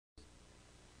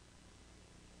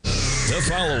The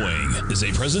following is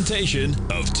a presentation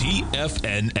of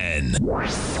TFNN.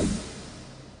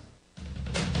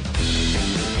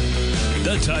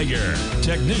 The Tiger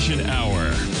Technician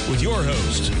Hour with your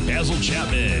host, Basil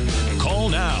Chapman. Call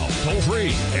now, toll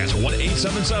free at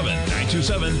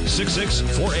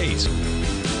 1-877-927-6648.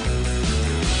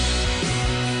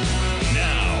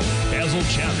 Now, Basil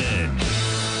Chapman.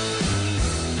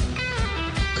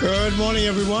 Good morning,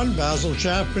 everyone. Basil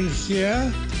Chapman here.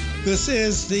 This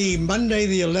is the Monday,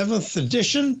 the 11th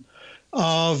edition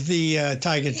of the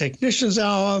Tiger Technicians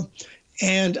Hour.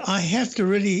 And I have to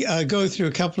really go through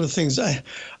a couple of things. I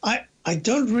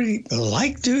don't really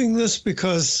like doing this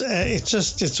because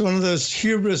it's one of those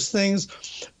hubris things,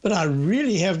 but I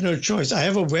really have no choice. I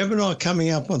have a webinar coming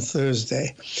up on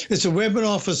Thursday. It's a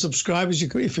webinar for subscribers.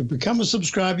 If you become a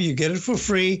subscriber, you get it for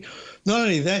free. Not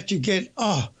only that, you get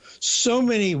so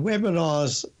many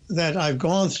webinars that I've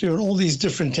gone through and all these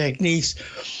different techniques.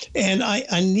 And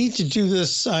I need to do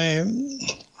this.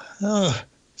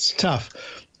 It's tough.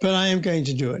 But I am going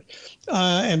to do it.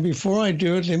 And before I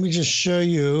do it, let me just show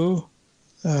you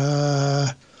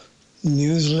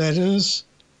newsletters.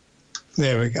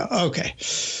 There we go. Okay.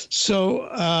 So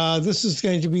this is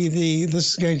going to be the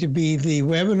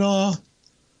webinar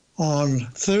on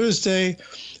Thursday.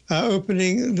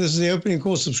 This is the opening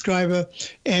call subscriber.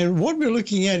 And what we're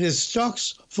looking at is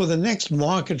stocks for the next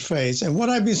market phase. And what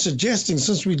I've been suggesting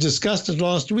since we discussed it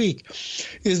last week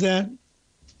is that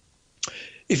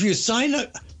if you sign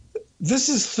up, this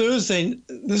is Thursday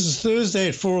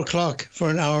at 4 o'clock for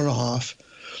an hour and a half.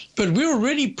 But we're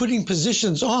already putting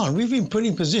positions on. We've been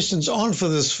putting positions on for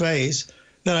this phase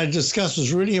that I discussed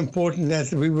was really important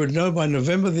that we would know by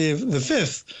November the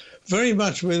 5th very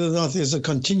much whether or not there's a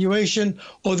continuation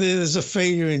or there's a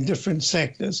failure in different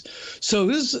sectors. So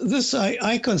this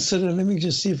I consider, let me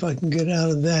just see if I can get out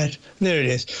of that. There it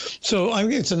is. So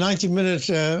it's a 90-minute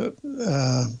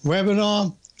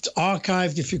webinar. It's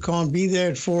archived if you can't be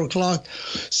there at 4 o'clock.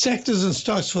 Sectors and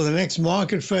stocks for the next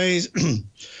market phase.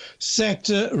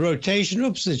 Sector rotation.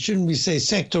 Oops, it shouldn't be say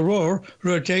sector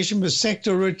rotation, but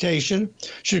sector rotation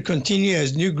should continue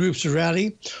as new groups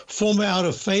rally. Former out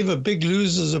of favor, big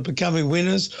losers are becoming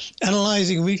winners.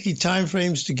 Analyzing weekly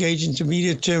timeframes to gauge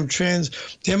intermediate-term trends,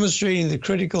 demonstrating the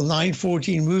critical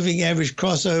 914 moving average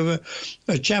crossover.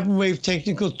 Chapman wave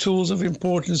technical tools of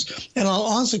importance, and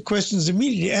I'll answer questions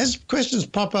immediately as questions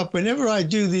pop up. Whenever I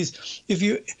do these, if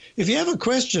you have a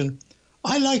question,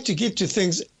 I like to get to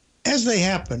things as they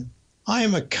happen. I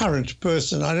am a current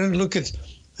person. I don't look at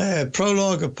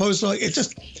prologue or postlogue. It's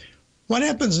just what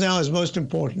happens now is most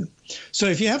important. So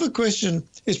if you have a question,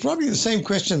 it's probably the same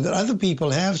question that other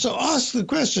people have. So ask the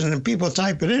question and people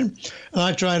type it in and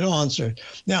I try to answer it.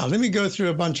 Now, let me go through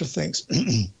a bunch of things.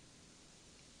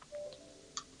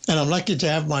 And I'm lucky to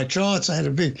have my charts. I had a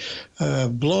big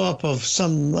blow up of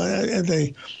some,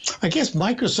 I guess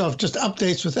Microsoft just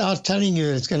updates without telling you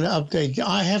it's going to update.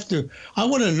 I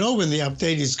want to know when the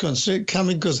update is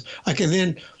coming because I can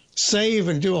then save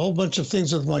and do a whole bunch of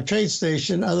things with my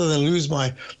TradeStation other than lose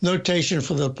my notation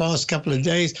for the past couple of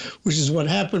days, which is what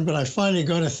happened. But I finally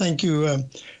got to thank you,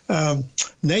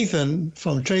 Nathan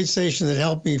from TradeStation that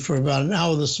helped me for about an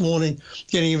hour this morning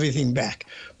getting everything back.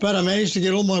 But I managed to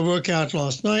get all my work out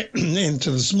last night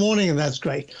into this morning, and that's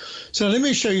great. So let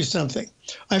me show you something.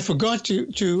 I forgot to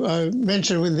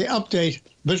mention with the update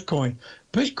Bitcoin.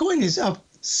 Bitcoin is up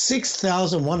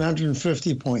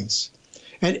 6,150 points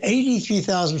at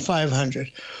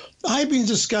 83,500. I've been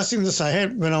discussing this.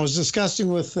 When I was discussing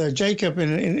with Jacob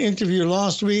in an interview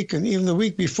last week and even the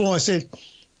week before, I said,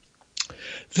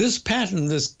 this pattern,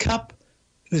 this cup,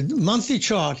 the monthly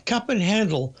chart, cup and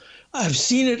handle, I've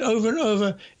seen it over and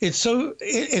over.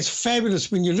 It's fabulous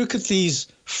when you look at these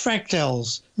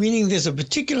fractals, meaning there's a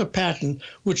particular pattern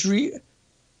which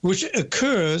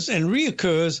occurs and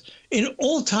reoccurs in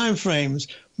all time frames.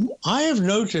 I have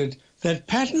noted that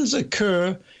patterns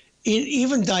occur in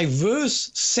even diverse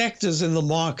sectors in the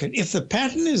market. If the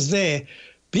pattern is there,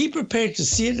 be prepared to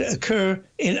see it occur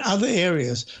in other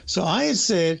areas. So I had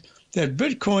said that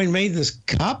Bitcoin made this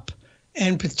cup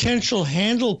and potential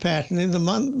handle pattern in the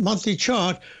monthly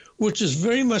chart, which is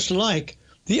very much like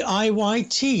the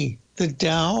IYT, the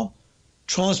Dow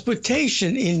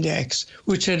Transportation Index,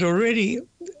 which had already,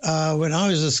 when I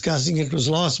was discussing it, was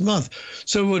last month.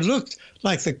 So it looked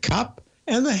like the cup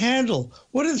and the handle.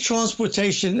 What did the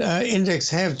Transportation Index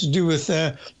have to do with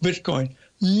Bitcoin?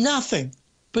 Nothing.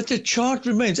 But the chart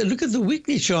remains. And look at the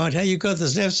weekly chart, how you got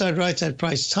this left side, right side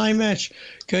price time match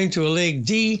going to a leg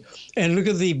D. And look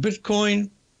at the Bitcoin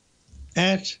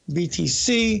at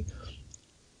BTC.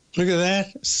 Look at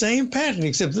that. Same pattern,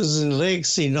 except this is in leg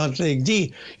C, not leg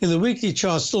D. In the weekly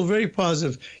chart, still very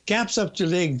positive. Gaps up to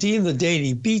leg D in the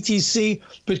daily. BTC,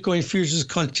 Bitcoin futures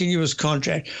continuous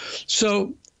contract.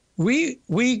 So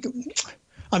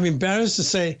I'm embarrassed to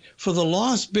say, for the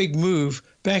last big move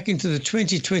back into the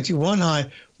 2021 high,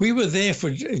 we were there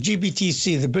for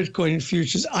GBTC, the Bitcoin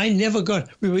futures.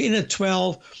 We were in at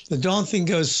 12. The darn thing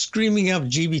goes screaming up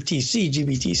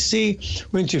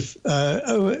GBTC, went to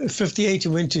 58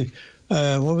 and went to,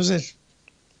 what was it?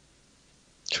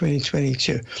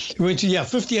 2022. We went to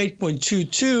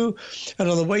 58.22, and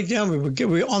on the way down we were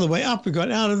on the way up. We got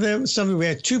out of there. We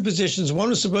had two positions. One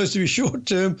was supposed to be short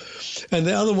term, and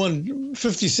the other one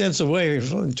 50 cents away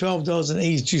from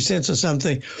 $12.82 or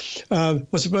something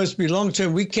was supposed to be long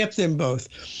term. We kept them both,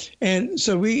 and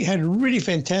so we had really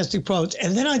fantastic profits.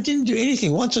 And then I didn't do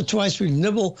anything. Once or twice we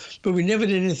nibble, but we never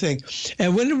did anything.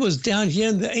 And when it was down here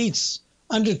in the 8s,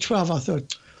 under 12, I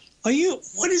thought,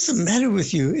 what is the matter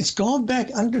with you? It's gone back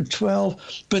under 12,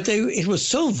 but it was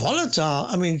so volatile.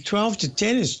 I mean, 12 to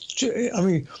 10 is,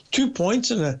 2 points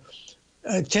in a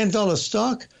 $10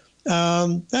 stock.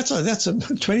 That's a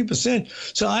 20%.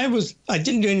 So I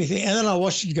didn't do anything. And then I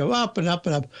watched it go up and up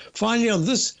and up. Finally, on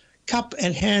this cup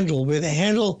and handle, where the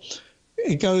handle,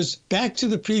 it goes back to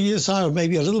the previous high or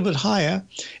maybe a little bit higher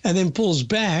and then pulls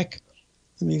back.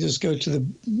 Let me just go to the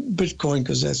Bitcoin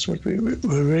because that's what we're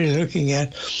really looking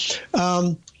at.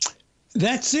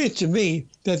 That's it to me,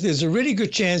 that there's a really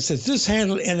good chance that this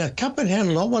handle and a cup and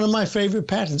handle, not one of my favorite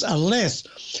patterns, unless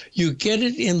you get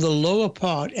it in the lower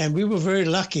part. And we were very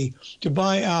lucky to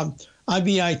buy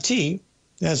IBIT.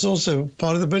 That's also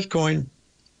part of the Bitcoin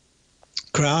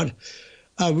crowd.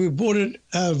 We bought it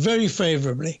very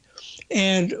favorably.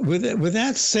 And with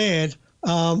that said,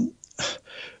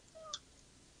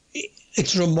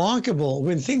 it's remarkable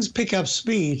when things pick up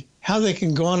speed, how they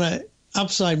can garner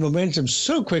upside momentum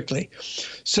so quickly.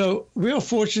 So we are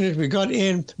fortunate. We got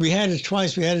in. We had it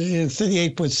twice. We had it in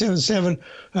 38.77.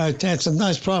 Had some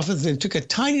nice profits. Then took a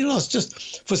tiny loss.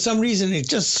 Just for some reason, it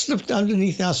just slipped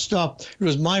underneath our stop. It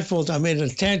was my fault. I made it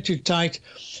a tad too tight.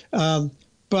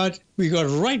 But we got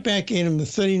right back in the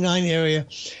 39 area.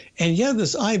 And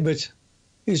this IBIT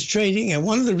is trading. And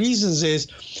one of the reasons is,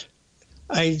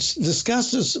 I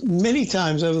discussed this many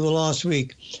times over the last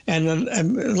week, and a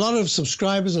lot of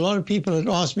subscribers, a lot of people had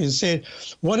asked me and said,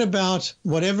 what about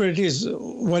whatever it is,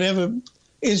 whatever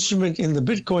instrument in the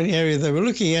Bitcoin area they were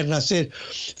looking at? And I said,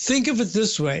 think of it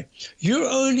this way. You're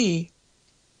only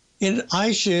in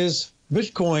iShares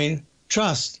Bitcoin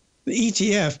Trust, the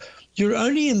ETF, you're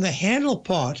only in the handle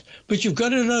part, but you've got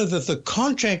to know that the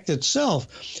contract itself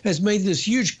has made this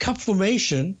huge cup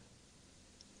formation.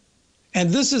 And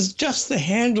this is just the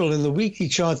handle in the weekly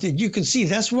chart that you can see.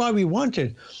 That's why we want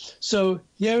it. So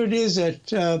here it is at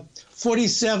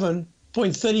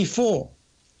 47.34.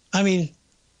 I mean,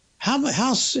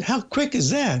 how quick is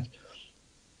that?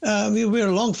 We're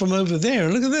along from over there.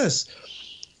 Look at this,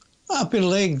 up in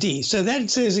leg D. So that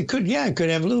says it could have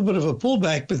a little bit of a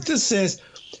pullback, but this says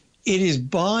it is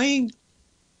buying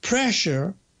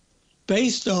pressure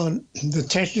based on the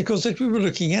technicals that we were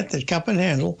looking at, that cup and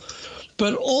handle,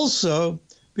 but also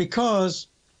because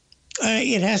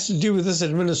it has to do with this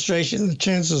administration, the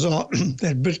chances are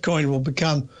that Bitcoin will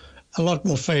become a lot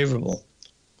more favorable.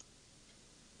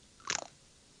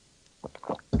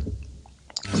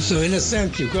 So in a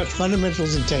sense, you've got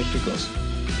fundamentals and technicals.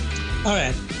 All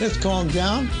right, let's calm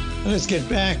down and let's get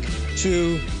back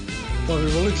to what we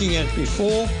were looking at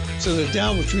before. So the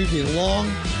Dow, which we've been long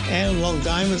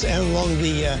diamonds and long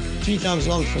the 3 times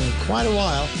long for quite a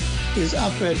while, is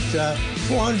up at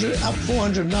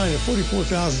 409 at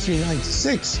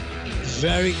 44,396.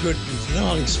 Very good news. Then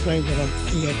I'll explain what I'm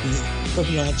looking at in the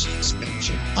Fibonacci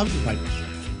expansion. I'll be right back.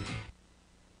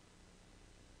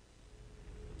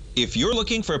 If you're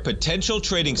looking for potential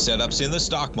trading setups in the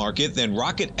stock market, then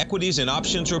Rocket Equities and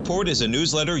Options Report is a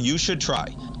newsletter you should try.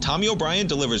 Tommy O'Brien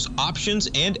delivers options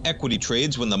and equity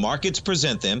trades when the markets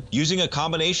present them, using a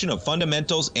combination of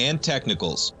fundamentals and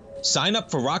technicals. Sign up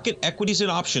for Rocket Equities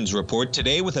and Options Report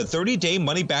today with a 30-day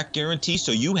money-back guarantee,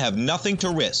 so you have nothing to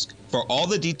risk. For all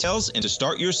the details and to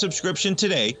start your subscription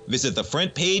today, visit the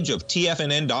front page of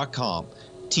TFNN.com.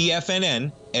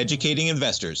 TFNN, educating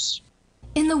investors.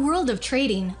 In the world of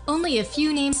trading, only a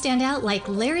few names stand out like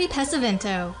Larry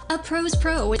Pesavento, a pro's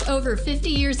pro with over 50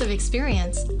 years of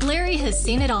experience. Larry has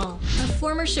seen it all. A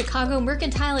former Chicago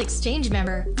Mercantile Exchange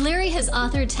member, Larry has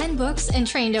authored 10 books and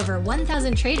trained over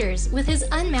 1,000 traders with his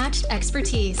unmatched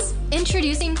expertise.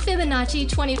 Introducing Fibonacci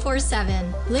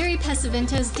 24/7, Larry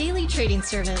Pesavento's daily trading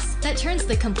service that turns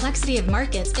the complexity of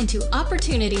markets into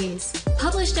opportunities.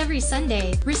 Published every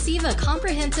Sunday, receive a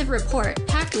comprehensive report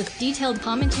packed with detailed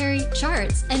commentary,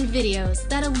 charts, and videos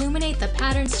that illuminate the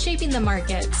patterns shaping the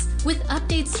markets, with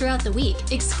updates throughout the week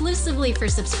exclusively for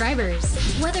subscribers.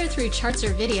 Whether through charts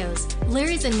or videos,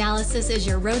 Larry's analysis is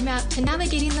your roadmap to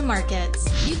navigating the markets.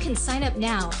 You can sign up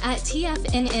now at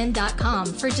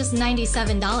TFNN.com for just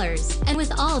 $97. And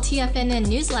with all TFNN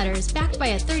newsletters backed by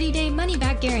a 30-day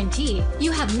money-back guarantee,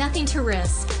 you have nothing to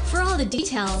risk. For all the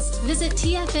details, visit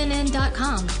TFNN.com.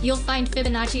 You'll find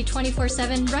Fibonacci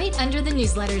 24/7 right under the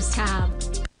newsletters tab.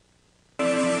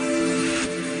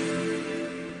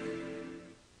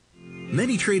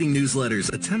 Many trading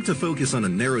newsletters attempt to focus on a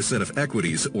narrow set of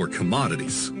equities or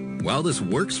commodities. While this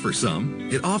works for some,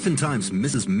 it oftentimes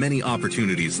misses many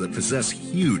opportunities that possess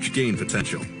huge gain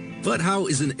potential. But how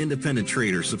is an independent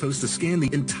trader supposed to scan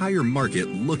the entire market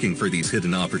looking for these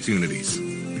hidden opportunities?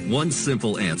 One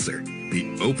simple answer: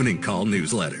 the opening call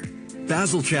newsletter.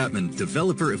 Basil Chapman,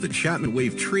 developer of the Chapman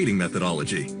Wave trading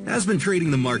methodology, has been trading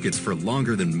the markets for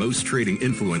longer than most trading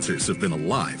influencers have been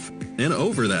alive. And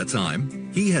over that time,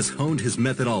 he has honed his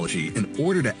methodology in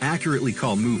order to accurately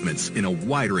call movements in a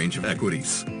wide range of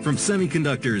equities, from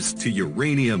semiconductors to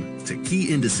uranium to key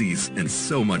indices and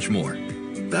so much more.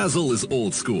 Basil is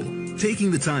old school,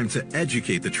 taking the time to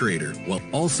educate the trader while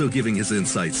also giving his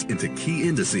insights into key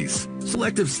indices,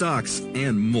 selective stocks,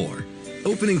 and more.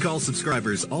 Opening call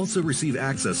subscribers also receive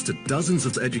access to dozens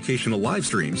of educational live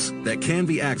streams that can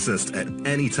be accessed at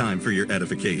any time for your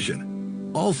edification.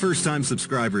 All first-time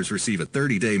subscribers receive a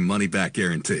 30-day money-back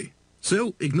guarantee.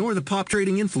 So ignore the pop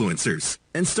trading influencers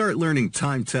and start learning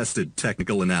time-tested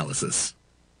technical analysis.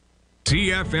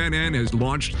 TFNN has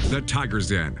launched The Tiger's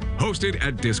Den, hosted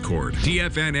at Discord.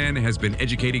 TFNN has been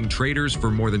educating traders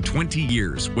for more than 20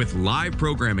 years with live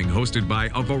programming hosted by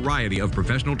a variety of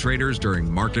professional traders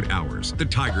during market hours. The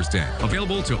Tiger's Den,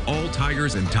 available to all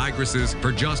tigers and tigresses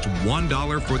for just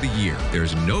 $1 for the year.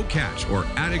 There's no catch or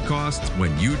added costs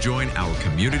when you join our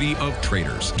community of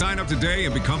traders. Sign up today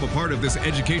and become a part of this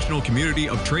educational community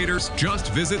of traders.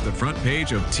 Just visit the front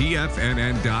page of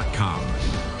TFNN.com.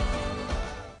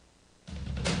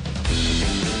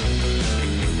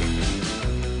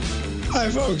 Hi,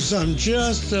 folks. I'm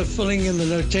just filling in the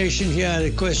notation here. I had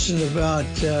a question about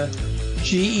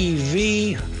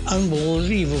GEV.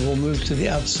 Unbelievable move to the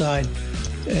upside.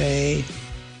 A,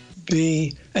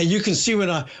 B. And you can see when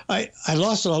I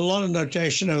lost a lot of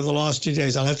notation over the last 2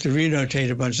 days. I'll have to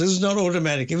renotate a bunch. This is not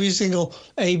automatic. Every single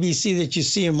ABC that you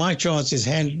see in my charts is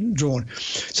hand-drawn.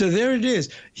 So there it is.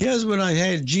 Here's when I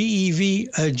had GE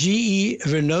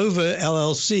Renova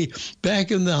LLC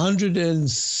back in the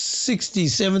 160,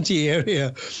 70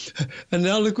 area. And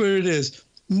now look where it is.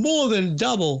 More than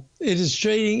double. It is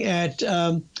trading at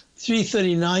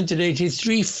 339 today to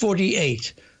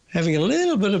 348. Having a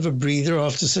little bit of a breather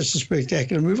after such a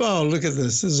spectacular move. Oh, look at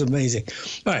this. This is amazing.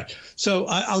 All right. So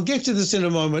I'll get to this in a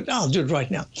moment. I'll do it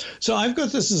right now. So I've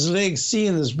got this as leg C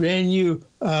in this brand new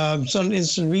sudden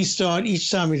instant restart. Each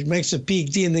time it makes a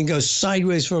peak D and then goes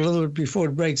sideways for a little bit before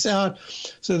it breaks out.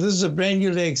 So this is a brand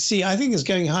new leg C. I think it's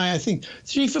going high. I think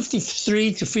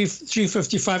 353 to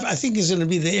 355, I think is going to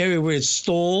be the area where it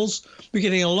stalls. We're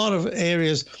getting a lot of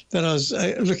areas that are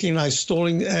looking like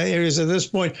stalling areas at this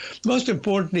point. Most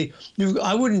importantly,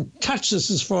 I wouldn't touch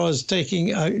this as far as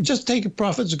taking, just take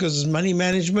profits because it's money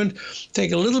management.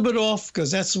 Take a little bit off because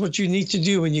that's what you need to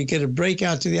do when you get a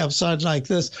breakout to the upside like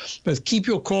this. But keep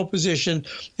your core position.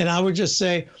 And I would just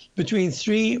say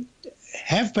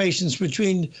have patience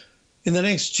in the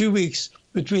next 2 weeks,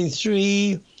 between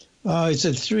it's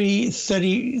at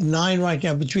 339 right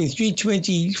now, between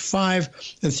 325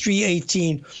 and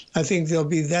 318. I think that will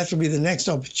be the next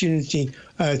opportunity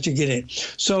to get in.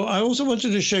 So I also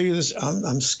wanted to show you this.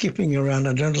 I'm skipping around.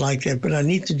 I don't like that, but I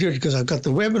need to do it because I've got the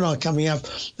webinar coming up,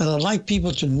 and I'd like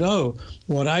people to know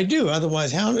what I do.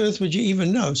 Otherwise, how on earth would you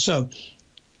even know? So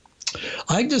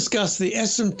I discussed the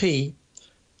S&P,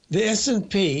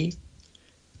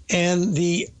 and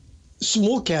the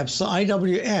small caps, the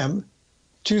IWM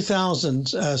 2000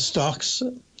 stocks,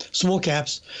 small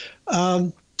caps,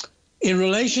 in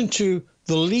relation to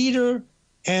the leader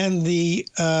and the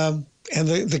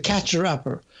catcher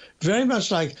upper. Very much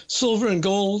like silver and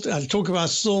gold. I talk about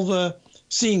silver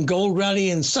seeing gold rally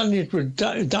and suddenly it would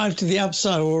dive to the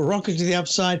upside or rocket to the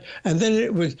upside, and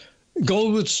then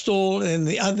gold would stall and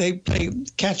they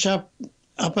catch up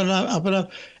and up,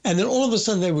 and then all of a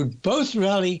sudden they would both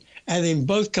rally and then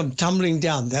both come tumbling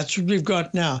down. That's what we've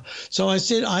got now. So I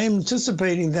said I am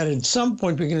anticipating that at some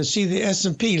point we're going to see the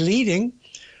S&P leading,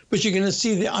 but you're going to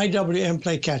see the IWM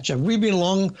play catch up. We've been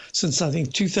long since, I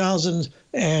think, 203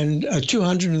 in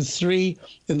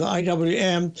the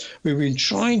IWM. We've been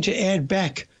trying to add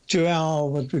back to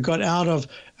what we got out of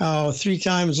our 3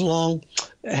 times long.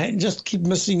 Just keep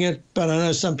missing it, but I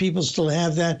know some people still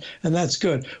have that, and that's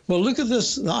good. Well, look at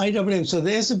this, the IWM. So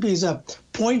the S&P is up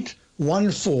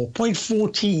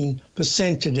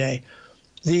 0.14% today.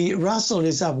 The Russell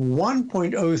is up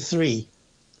 1.03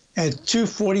 at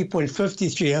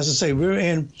 240.53. As I say, we're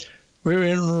in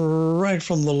right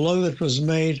from the low that was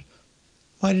made.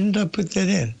 Why didn't I put that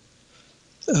in?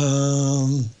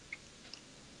 Oh,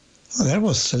 that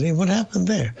was silly. What happened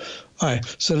there? All right,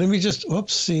 so let me just,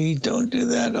 whoopsie, don't do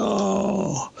that.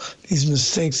 Oh, these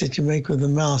mistakes that you make with the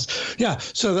mouse. Yeah,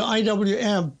 so the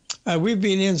IWM, we've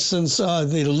been in since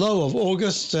the low of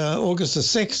August the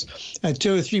 6th at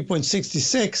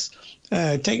 203.66.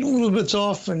 Taking a little bit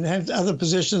off and have other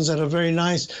positions that are very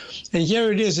nice. And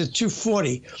here it is at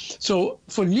 240. So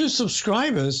for new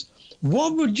subscribers,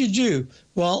 what would you do?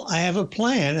 Well, I have a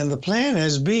plan, and the plan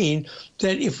has been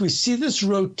that if we see this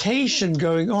rotation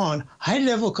going on,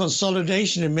 high-level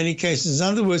consolidation in many cases, in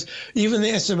other words, even the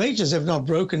SMHs have not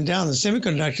broken down, the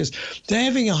semiconductors, they're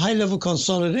having a high-level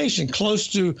consolidation close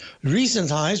to recent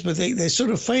highs, but they're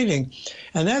sort of fading.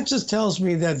 And that just tells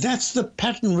me that that's the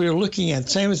pattern we're looking at,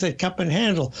 same as that cup and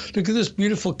handle. Look at this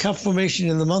beautiful cup formation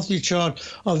in the monthly chart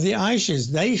of the iShares.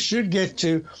 They should get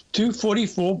to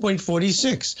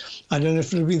 244.46. I don't know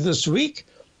if it'll be this week,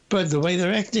 but the way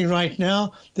they're acting right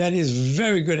now, that is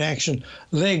very good action.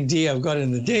 Leg D I've got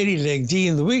in the daily, leg D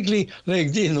in the weekly,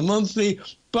 leg D in the monthly.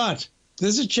 But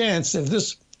there's a chance that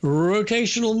this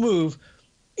rotational move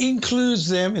includes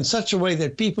them in such a way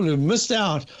that people who missed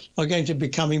out are going to be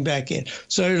coming back in.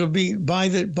 So it'll be by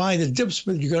the dips,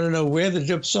 but you've got to know where the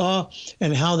dips are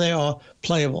and how they are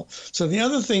playable. So the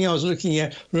other thing I was looking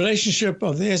at, relationship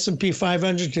of the S&P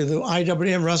 500 to the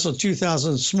IWM Russell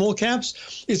 2000 small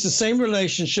caps, it's the same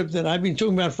relationship that I've been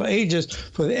talking about for ages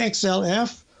for the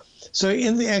XLF. So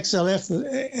in the XLF,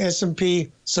 the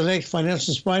S&P Select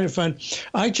Financial Spider Fund,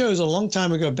 I chose a long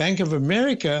time ago Bank of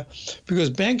America because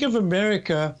Bank of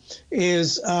America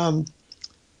is,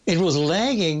 it was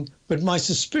lagging, but my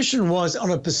suspicion was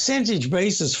on a percentage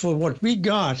basis for what we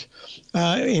got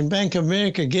in Bank of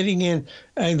America getting in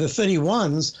the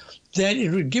 31s, that it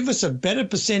would give us a better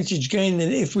percentage gain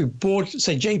than if we bought,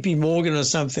 say, JP Morgan or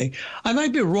something. I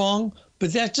might be wrong,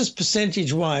 but that's just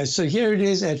percentage-wise. So here it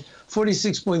is at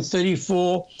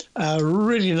 46.34,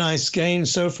 really nice gain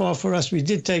so far for us. We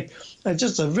did take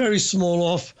just a very small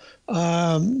off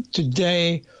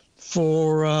today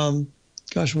for,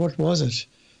 gosh, what was it?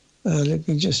 Let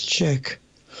me just check.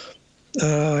 We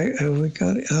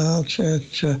got, I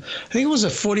think it was a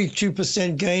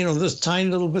 42% gain on this tiny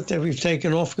little bit that we've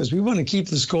taken off because we want to keep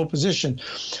this core position.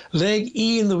 Leg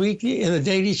E in the weekly, in the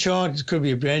daily chart, it could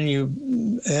be a brand new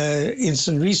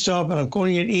instant restart, but I'm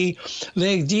calling it E.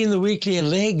 Leg D in the weekly and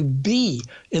leg B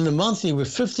in the monthly with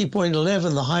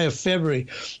 50.11, the high of February.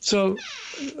 So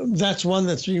that's one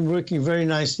that's been working very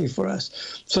nicely for us.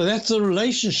 So that's the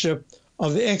relationship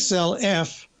of the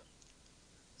XLF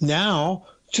now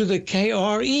to the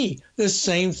KRE, the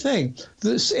same thing.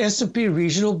 This S&P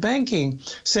regional banking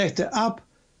sector up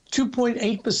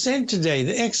 2.8% today.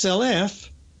 The XLF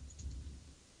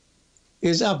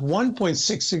is up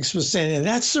 1.66%, and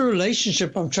that's the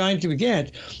relationship I'm trying to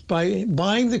get by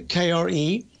buying the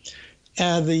KRE,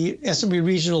 the S&P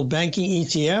regional banking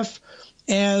ETF,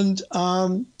 and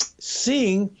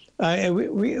seeing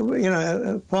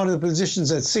part of the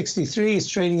positions at 63 is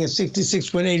trading at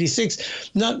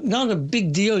 66.86. Not a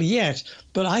big deal yet,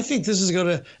 but I think this has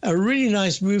got a really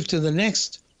nice move to the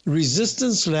next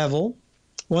resistance level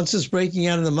once it's breaking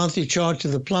out of the monthly chart to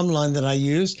the plumb line that I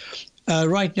used.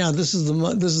 Right now, this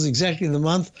is exactly the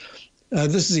month.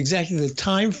 This is exactly the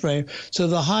time frame. So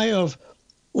the high of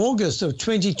August of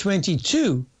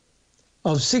 2022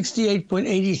 of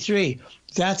 68.83.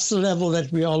 That's the level that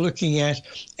we are looking at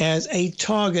as a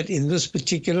target in this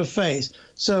particular phase.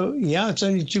 So, yeah, it's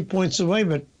only 2 points away,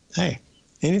 but hey,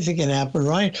 anything can happen,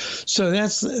 right? So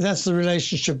that's the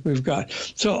relationship we've got.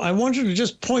 So I wanted to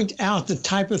just point out the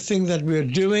type of thing that we're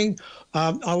doing.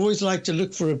 I always like to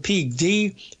look for a peak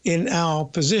D in our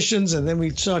positions, and then we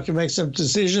start to make some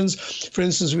decisions. For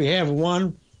instance, we have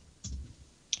one.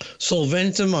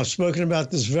 Solventum, I've spoken about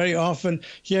this very often.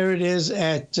 Here it is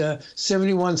at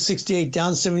 71.68,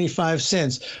 down 75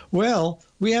 cents. Well,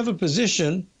 we have a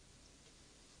position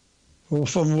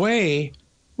from way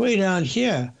down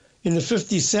here in the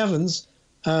 57s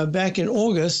back in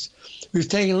August. We've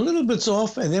taken little bits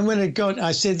off, and then when it got,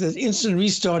 I said that instant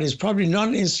restart is probably not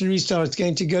an instant restart. It's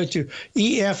going to go to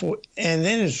EF, and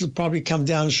then it'll probably come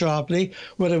down sharply.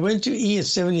 When it went to E at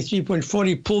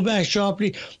 73.40, pull back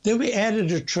sharply. Then we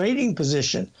added a trading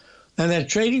position. And that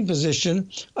trading position,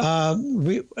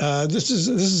 this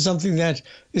is something that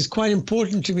is quite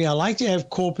important to me. I like to have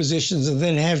core positions and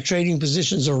then have trading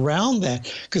positions around that,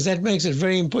 because that makes it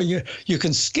very important. You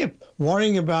can skip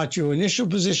worrying about your initial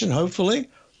position, hopefully,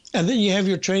 and then you have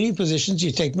your trading positions.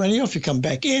 You take money off, you come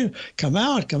back in, come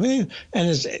out, come in, and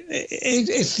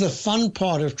it's the fun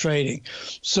part of trading.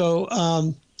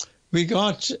 So we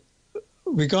got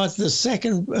the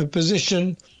second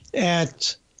position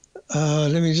at.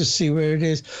 Let me just see where it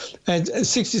is. At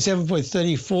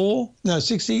 67.34, no,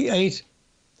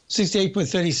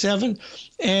 68.37,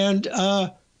 and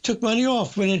took money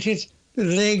off when it hit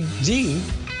leg D,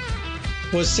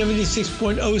 was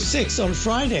 76.06 on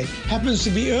Friday. Happens to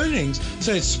be earnings.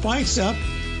 So it spikes up,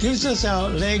 gives us our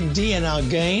leg D and our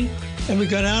gain, and we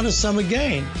got out of some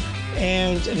again.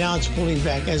 And now it's pulling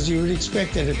back, as you would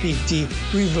expect at a peak D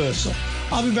reversal.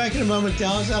 I'll be back in a moment.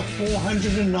 Dow's up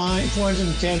 409,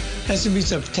 410.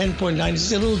 S&P's up 10.9. It's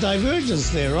a little divergence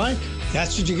there, right?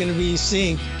 That's what you're going to be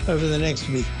seeing over the next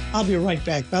week. I'll be right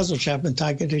back. Basil Chapman,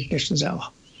 Tiger Technicians Hour.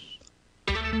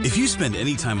 If you spend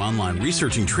any time online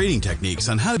researching trading techniques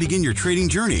on how to begin your trading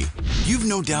journey, you've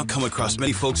no doubt come across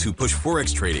many folks who push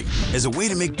Forex trading as a way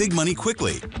to make big money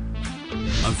quickly.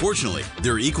 Unfortunately,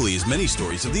 there are equally as many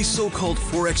stories of these so-called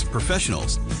Forex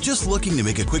professionals just looking to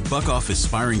make a quick buck off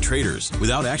aspiring traders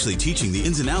without actually teaching the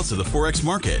ins and outs of the Forex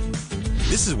market.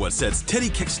 This is what sets Teddy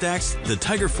Kickstack's The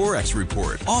Tiger Forex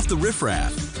Report off the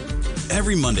riffraff.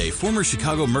 Every Monday, former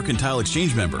Chicago Mercantile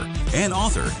Exchange member and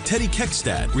author Teddy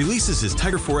Kickstack releases his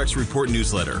Tiger Forex Report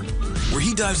newsletter, where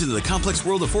he dives into the complex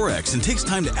world of Forex and takes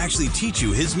time to actually teach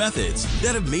you his methods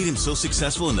that have made him so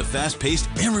successful in the fast-paced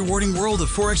and rewarding world of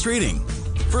Forex trading.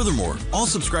 Furthermore, all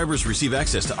subscribers receive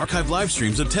access to archived live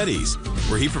streams of Teddy's,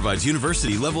 where he provides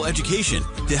university-level education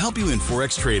to help you in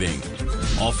Forex trading.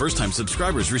 All first-time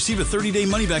subscribers receive a 30-day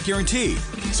money-back guarantee.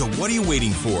 So what are you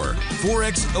waiting for?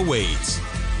 Forex awaits.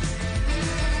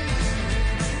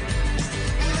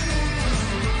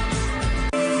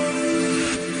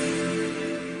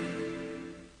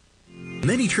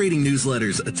 Many trading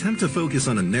newsletters attempt to focus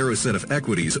on a narrow set of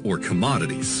equities or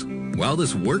commodities. While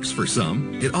this works for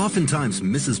some, it oftentimes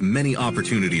misses many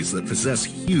opportunities that possess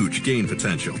huge gain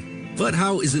potential. But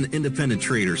how is an independent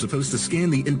trader supposed to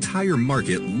scan the entire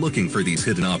market looking for these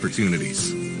hidden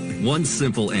opportunities? One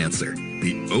simple answer: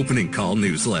 the opening call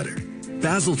newsletter.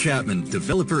 Basil Chapman,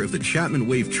 developer of the Chapman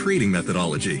Wave trading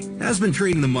methodology, has been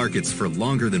trading the markets for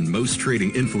longer than most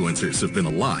trading influencers have been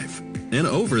alive. And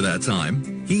over that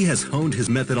time, he has honed his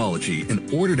methodology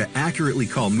in order to accurately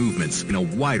call movements in a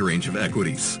wide range of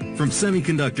equities, from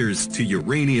semiconductors to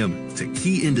uranium to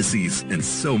key indices and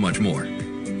so much more.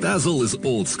 Basil is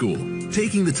old school,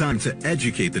 taking the time to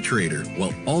educate the trader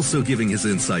while also giving his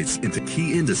insights into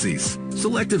key indices,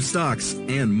 selective stocks,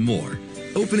 and more.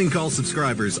 Opening call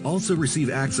subscribers also receive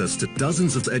access to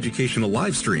dozens of educational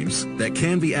live streams that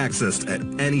can be accessed at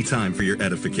any time for your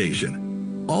edification.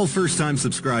 All first-time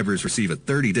subscribers receive a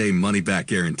 30-day money-back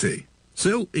guarantee.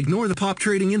 So ignore the pop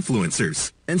trading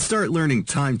influencers and start learning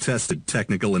time-tested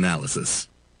technical analysis.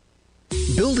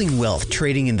 Building wealth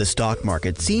trading in the stock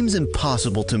market seems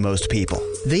impossible to most people.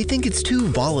 They think it's too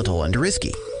volatile and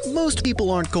risky. Most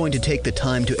people aren't going to take the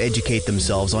time to educate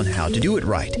themselves on how to do it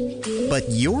right. But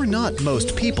you're not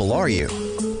most people, are you?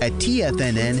 At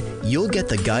TFNN, you'll get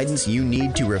the guidance you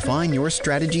need to refine your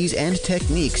strategies and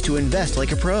techniques to invest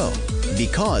like a pro.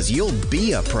 Because you'll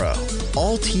be a pro.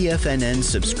 All TFNN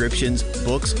subscriptions,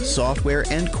 books, software,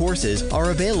 and courses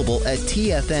are available at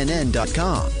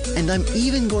TFNN.com. And I'm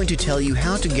even going to tell you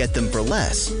how to get them for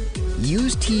less.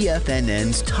 Use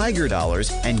TFNN's Tiger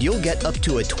Dollars and you'll get up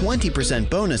to a 20%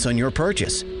 bonus on your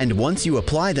purchase. And once you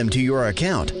apply them to your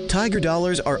account, Tiger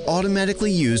Dollars are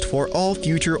automatically used for all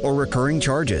future or recurring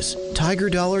charges.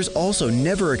 Tiger Dollars also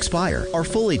never expire, are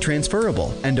fully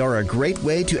transferable, and are a great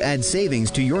way to add savings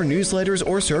to your newsletters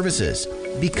or services.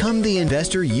 Become the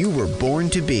investor you were born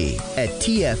to be at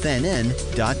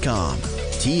TFNN.com.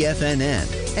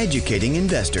 TFNN, educating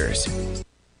investors.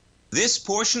 This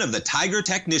portion of the Tiger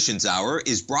Technicians Hour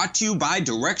is brought to you by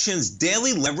Direxion's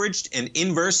daily leveraged and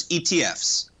inverse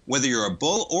ETFs. Whether you're a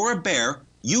bull or a bear,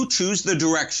 you choose the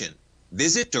direction.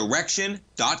 Visit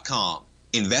Direxion.com.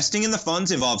 Investing in the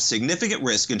funds involves significant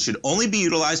risk and should only be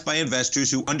utilized by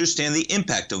investors who understand the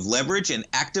impact of leverage and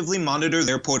actively monitor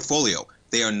their portfolio.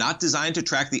 They are not designed to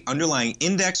track the underlying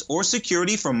index or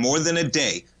security for more than a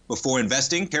day, Before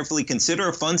investing, carefully consider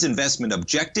a fund's investment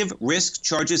objective, risk,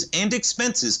 charges, and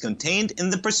expenses contained in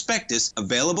the prospectus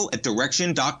available at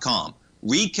direction.com.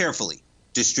 Read carefully.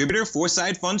 Distributor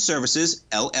Foreside Fund Services,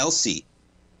 LLC.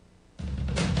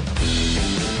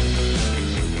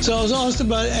 So I was asked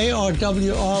about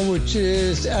ARWR, which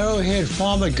is Arrowhead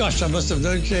Farmer. Gosh, I must have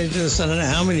notated this I don't know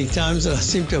how many times, and I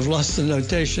seem to have lost the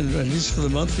notation, at least for the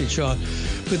monthly chart.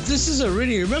 But this is a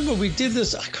really, remember we did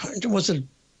this, I can't, was it,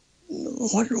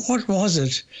 what was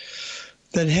it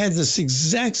that had this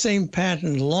exact same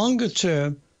pattern, longer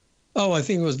term? Oh, I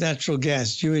think it was natural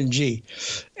gas, UNG.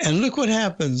 And look what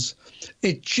happens.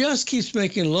 It just keeps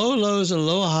making lower lows and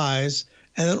lower highs,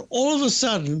 and then all of a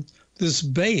sudden, this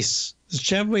base, this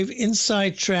Chapman wave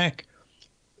inside track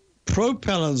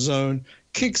propellant zone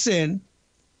kicks in,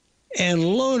 and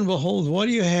lo and behold, what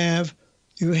do you have?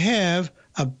 You have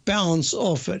a bounce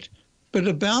off it. But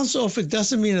a bounce off it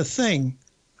doesn't mean a thing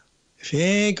if you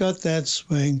ain't got that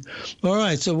swing. All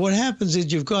right, so what happens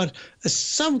is you've got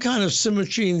some kind of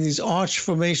symmetry in these arch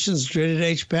formations, dreaded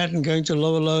H pattern going to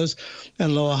lower lows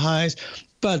and lower highs.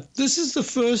 But this is the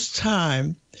first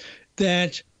time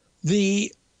that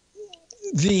the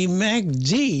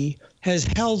MACD has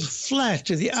held flat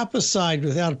to the upper side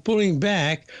without pulling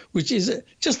back, which is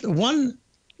just one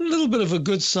little bit of a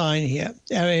good sign here,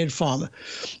 Arrowhead Farmer.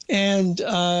 And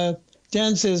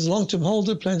Dan says, long-term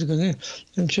holder, plan to continue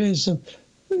and change some.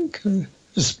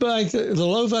 Despite the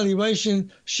low valuation,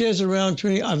 shares around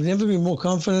 20. I've never been more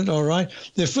confident, all right.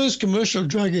 Their first commercial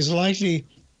drug is likely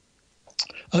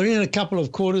only in a couple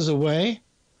of quarters away.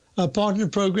 Partner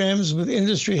programs with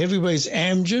industry heavyweights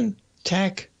Amgen,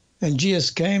 TAC, and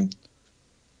GSK.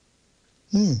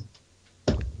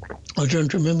 I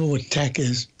don't remember what TAC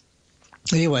is.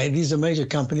 Anyway, these are major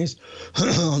companies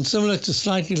on similar to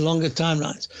slightly longer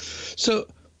timelines. So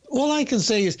all I can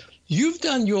say is you've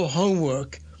done your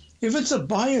homework. If it's a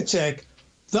biotech,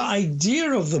 the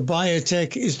idea of the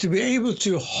biotech is to be able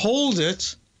to hold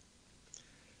it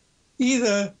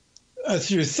either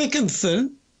through thick and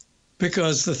thin,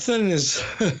 because the thin is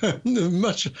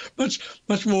much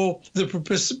more,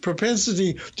 the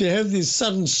propensity to have these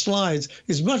sudden slides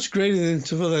is much greater than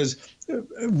for those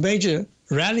major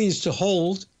rallies to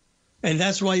hold. And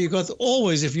that's why you got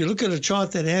always, if you look at a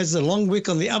chart that has the long wick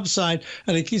on the upside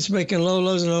and it keeps making low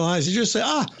lows and low highs, you just say,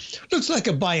 looks like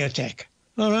a biotech.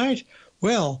 All right.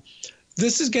 Well,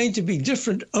 this is going to be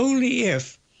different only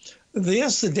if,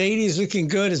 yes, the daily is looking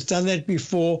good. It's done that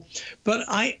before. But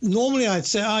normally I'd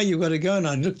say, you've got to go, and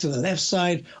I'd look to the left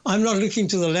side. I'm not looking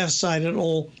to the left side at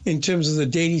all in terms of the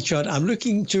daily chart. I'm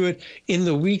looking to it in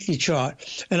the weekly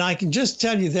chart. And I can just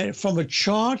tell you that from a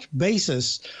chart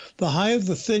basis, the high of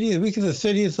the week of the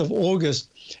 30th of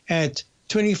August at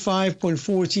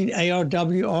 25.14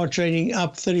 ARWR trading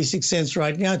up 36 cents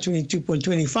right now,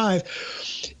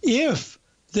 22.25. If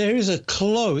there is a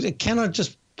close, it cannot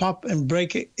just pop and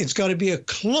break it. It's got to be a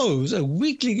close, a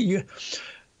weekly.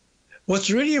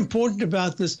 What's really important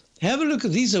about this, have a look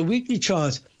at these are weekly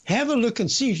charts. Have a look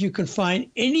and see if you can find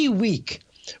any week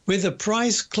where the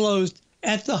price closed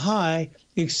at the high,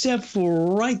 except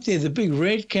for right there, the big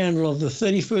red candle of the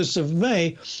 31st of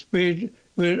May, where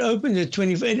it opened at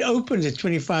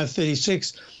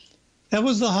 25.36. That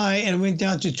was the high and went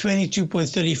down to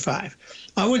 22.35.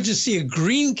 I want to see a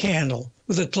green candle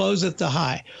with a close at the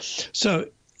high. So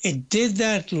it did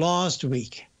that last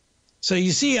week. So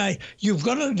you see, you've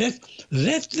got to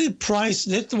let the price,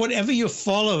 let whatever you're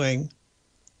following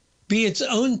be its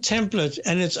own template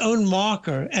and its own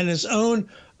marker and its own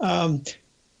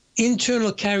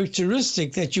internal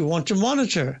characteristic that you want to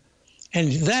monitor.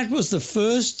 And that was the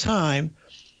first time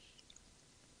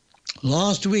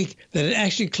last week that it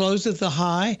actually closed at the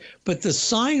high, but the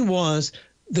sign was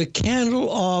the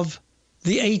candle of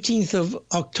the 18th of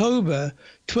October,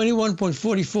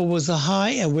 21.44 was the high,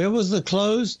 and where was the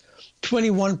close?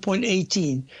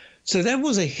 21.18. So that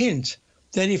was a hint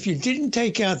that if you didn't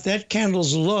take out that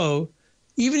candle's low,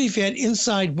 even if you had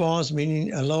inside bars,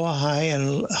 meaning a lower high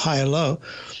and a higher low,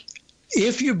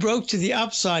 if you broke to the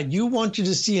upside, you wanted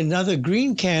to see another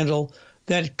green candle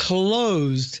that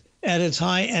closed at its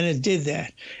high, and it did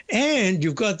that. And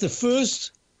you've got the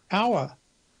first hour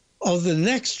of the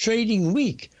next trading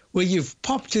week where you've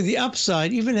popped to the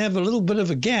upside, even have a little bit of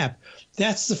a gap.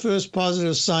 That's the first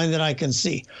positive sign that I can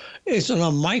see. It's on a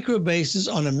micro basis.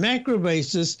 On a macro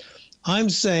basis, I'm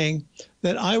saying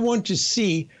that I want to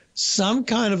see some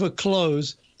kind of a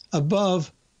close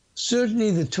above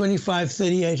certainly the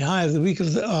 25.38 high of the week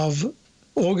of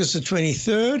August the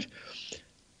 23rd.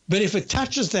 But if it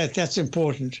touches that, that's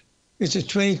important. It's at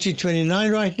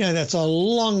 22.29 right now. That's a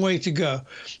long way to go.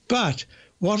 But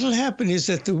what will happen is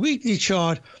that the weekly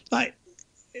chart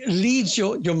leads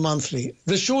your monthly.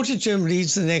 The shorter term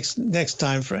leads the next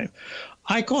time frame.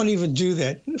 I can't even do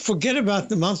that. Forget about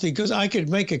the monthly, because I could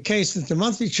make a case that the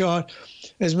monthly chart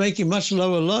is making much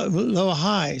lower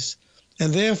highs,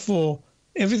 and therefore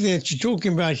everything that you're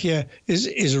talking about here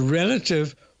is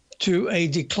relative to a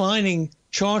declining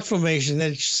chart formation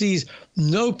that sees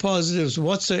no positives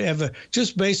whatsoever,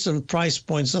 just based on price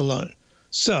points alone.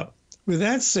 So with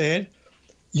that said,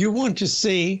 you want to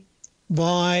see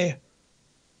by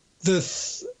the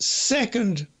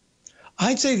second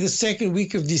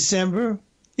week of December,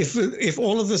 if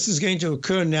all of this is going to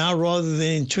occur now rather than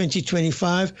in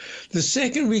 2025, the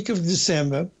second week of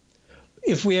December,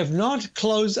 if we have not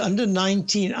closed under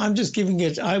 19, I'm just giving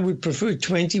it, I would prefer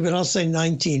 20, but I'll say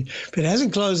 19. If it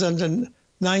hasn't closed under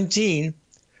 19,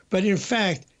 but in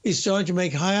fact is starting to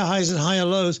make higher highs and higher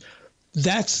lows,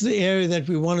 that's the area that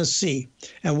we want to see.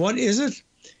 And what is it?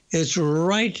 It's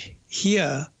right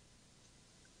here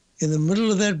in the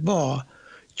middle of that bar,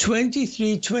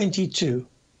 23.22.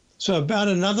 So about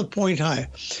another point higher.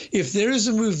 If there is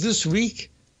a move this week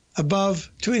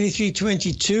above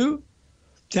 23.22,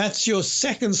 that's your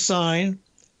second sign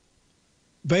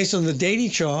based on the daily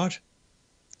chart,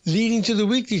 leading to the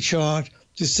weekly chart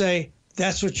to say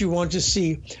that's what you want to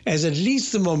see as at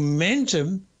least the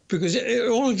momentum, because it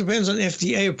all depends on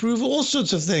FDA approval, all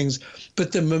sorts of things.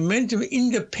 But the momentum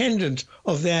independent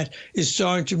of that is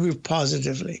starting to move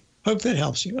positively. Hope that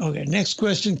helps you. Okay, next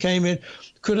question came in.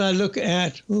 Could I look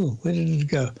at, where did it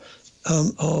go?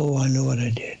 I know what I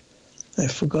did. I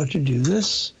forgot to do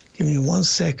this. Give me 1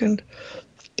 second.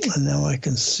 And now I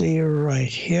can see right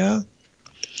here.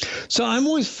 So I'm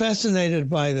always fascinated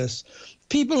by this.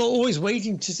 People are always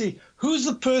waiting to see who's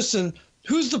the person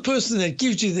that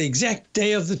gives you the exact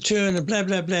day of the turn and blah,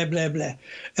 blah, blah, blah, blah.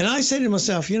 And I say to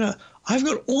myself, I've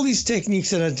got all these techniques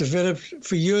that I've developed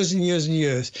for years and years and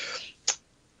years.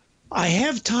 I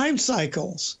have time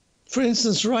cycles. For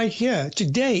instance, right here,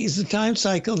 today is the time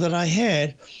cycle that I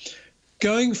had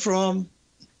going from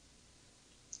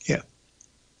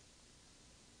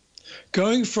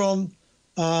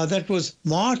that was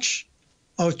March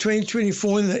of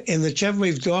 2024 in the Chapman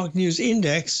Wave Dark News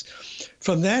Index,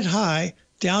 from that high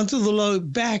down to the low,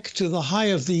 back to the high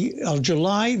of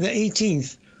July the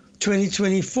 18th,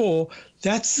 2024.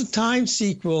 That's the time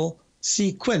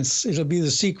sequence. It'll be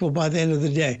the sequel by the end of the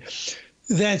day.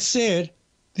 That said,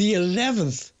 the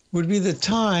 11th would be the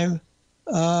time.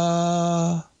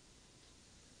 I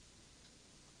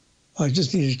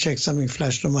just need to check something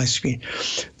flashed on my screen.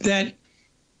 That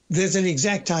there's an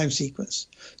exact time sequence.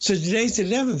 So today's the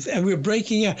 11th, and we're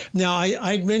breaking out. Now,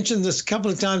 I mentioned this a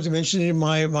couple of times. I mentioned it in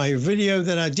my video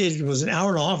that I did. It was an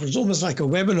hour and a half. It was almost like a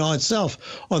webinar itself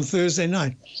on Thursday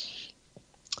night.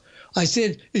 I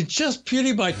said, it's just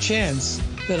purely by chance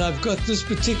that I've got this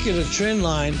particular trend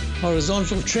line,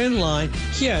 horizontal trend line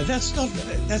here. That's not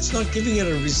giving it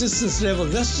a resistance level.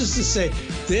 That's just to say,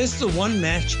 there's the one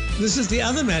match. This is the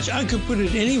other match. I could put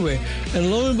it anywhere.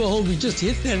 And lo and behold, we just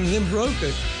hit that and then broke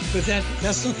it. But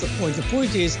that's not the point. The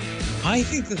point is, I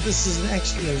think that this is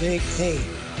actually a leg K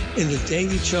in the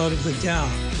daily chart of the Dow,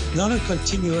 not a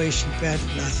continuation pattern.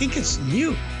 I think it's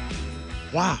new.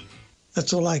 Wow.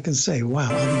 That's all I can say. Wow.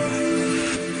 I'll be back.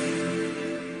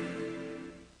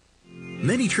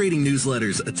 Many trading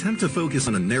newsletters attempt to focus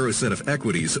on a narrow set of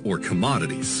equities or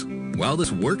commodities. While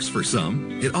this works for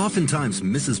some, it oftentimes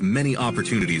misses many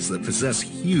opportunities that possess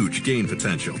huge gain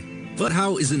potential. But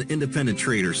how is an independent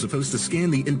trader supposed to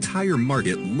scan the entire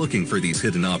market looking for these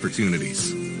hidden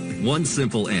opportunities? One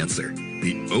simple answer: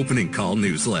 the opening call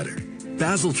newsletter.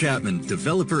 Basil Chapman,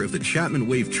 developer of the Chapman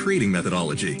Wave trading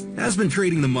methodology, has been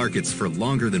trading the markets for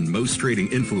longer than most trading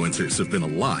influencers have been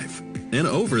alive. And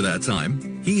over that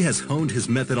time, he has honed his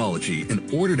methodology in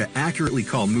order to accurately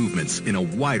call movements in a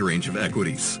wide range of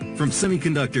equities, from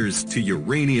semiconductors to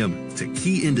uranium to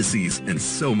key indices and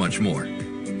so much more.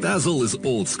 Basil is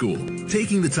old school,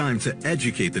 taking the time to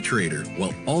educate the trader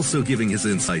while also giving his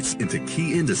insights into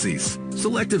key indices,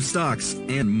 selective stocks,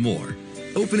 and more.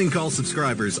 Opening Call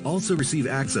subscribers also receive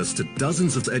access to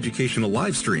dozens of educational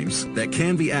live streams that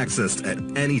can be accessed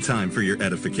at any time for your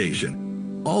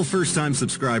edification. All first-time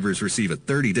subscribers receive a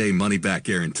 30-day money-back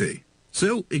guarantee.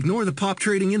 So ignore the pop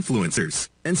trading influencers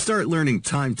and start learning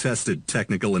time-tested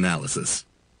technical analysis.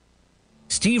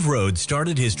 Steve Rhodes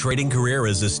started his trading career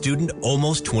as a student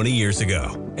almost 20 years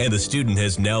ago, and the student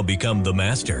has now become the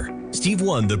master. Steve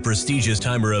won the prestigious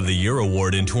Timer of the Year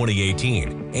award in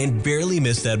 2018 and barely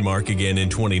missed that mark again in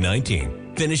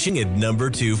 2019, finishing at number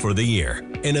 2 for the year.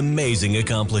 an amazing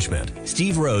accomplishment.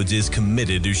 Steve Rhodes is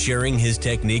committed to sharing his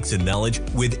techniques and knowledge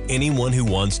with anyone who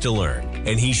wants to learn,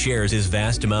 and he shares his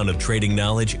vast amount of trading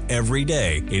knowledge every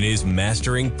day in his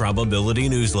Mastering Probability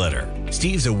newsletter.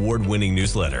 Steve's award-winning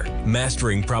newsletter,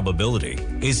 Mastering Probability,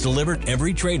 is delivered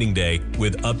every trading day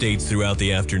with updates throughout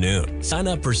the afternoon. Sign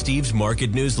up for Steve's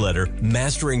market newsletter,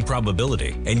 Mastering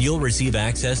Probability, and you'll receive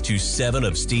access to 7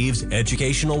 of Steve's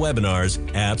educational webinars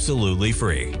absolutely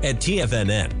free. At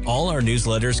TFNN, all our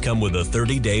newsletters come with a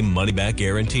 30-day money-back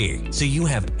guarantee, so you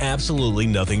have absolutely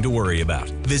nothing to worry about.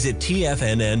 Visit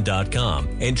TFNN.com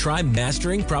and try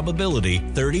Mastering Probability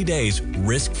 30 days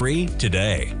risk-free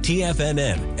today.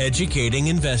 TFNN, educating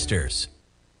investors.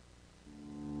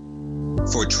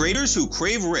 For traders who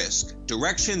crave risk,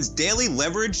 Direxion's daily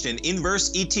leveraged and inverse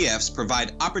ETFs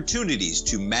provide opportunities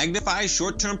to magnify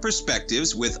short-term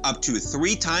perspectives with up to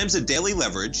 3 times a daily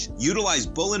leverage, utilize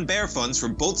bull and bear funds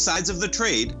from both sides of the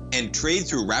trade, and trade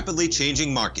through rapidly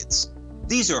changing markets.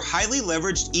 These are highly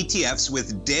leveraged ETFs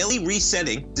with daily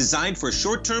resetting designed for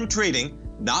short-term trading,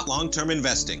 not long-term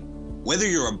investing. Whether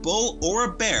you're a bull or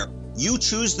a bear, you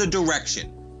choose the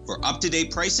Direxion. For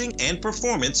up-to-date pricing and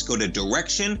performance, go to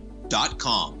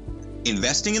Direxion.com.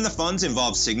 Investing in the funds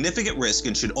involves significant risk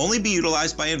and should only be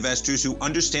utilized by investors who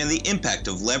understand the impact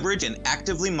of leverage and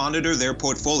actively monitor their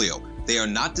portfolio. They are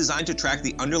not designed to track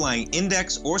the underlying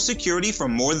index or security for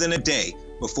more than a day.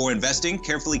 Before investing,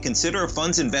 carefully consider a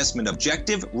fund's investment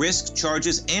objective, risk,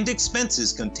 charges, and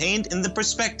expenses contained in the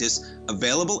prospectus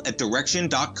available at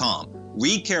Direxion.com.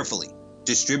 Read carefully.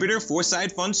 Distributor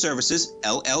Foreside Fund Services,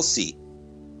 LLC.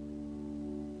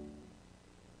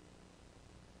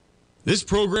 This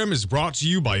program is brought to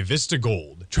you by Vista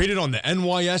Gold, traded on the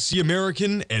NYSE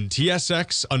American and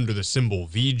TSX under the symbol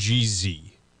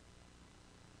VGZ.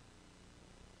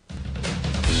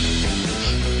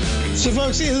 So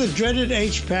folks, in the dreaded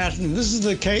H pattern, this is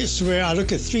the case where I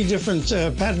look at 3 different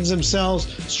patterns themselves: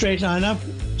 straight line up,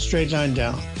 straight line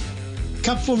down.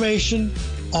 Cup formation,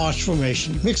 arch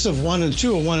formation, mix of 1 and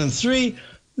 2 or 1 and 3.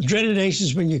 The dreaded H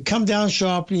is when you come down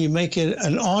sharply, you make it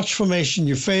an arch formation,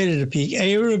 you fade at a peak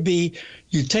A or a B,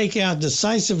 you take out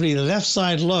decisively the left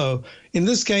side low. In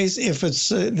this case, if it's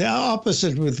the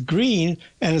opposite with green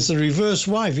and it's a reverse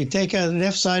Y, if you take out the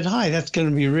left side high, that's going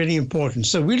to be really important.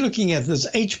 So we're looking at this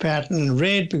H pattern in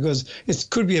red because it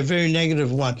could be a very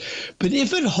negative one. But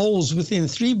if it holds within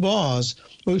 3 bars,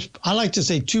 I like to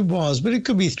say 2 bars, but it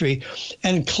could be 3,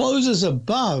 and closes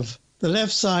above the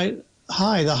left side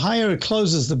high, the higher it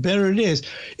closes, the better it is.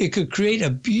 It could create a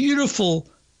beautiful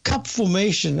cup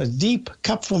formation, a deep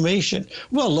cup formation.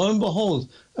 Well, lo and behold,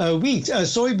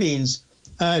 soybeans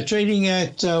trading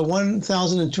at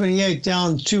 1,028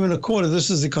 down 2 1/4. This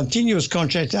is the continuous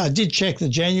contract. I did check the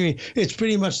January. It's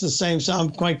pretty much the same, so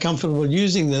I'm quite comfortable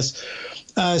using this.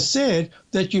 Said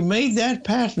that you made that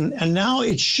pattern, and now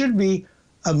it should be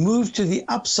a move to the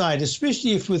upside,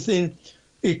 especially if within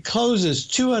it closes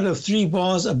 2 out of 3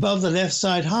 bars above the left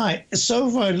side high. So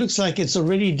far, it looks like it's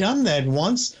already done that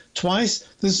once, twice.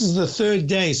 This is the 3rd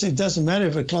day, so it doesn't matter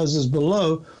if it closes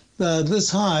below this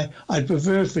high. I'd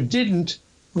prefer if it didn't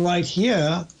right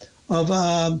here of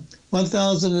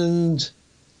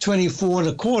 1,024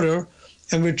 1/4,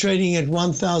 and we're trading at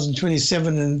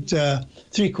 1,027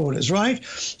 3/4, right?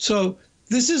 So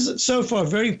this is so far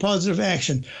very positive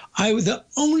action. The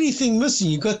only thing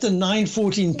missing, you got the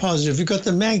 914 positive, you've got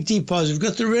the MACD positive, you've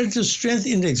got the relative strength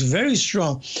index very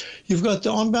strong, you've got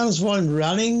the on-balance volume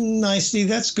rallying nicely,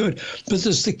 that's good, but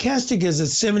the stochastic is at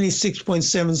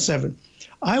 76.77.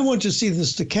 I want to see the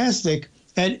stochastic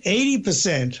at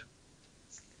 80%.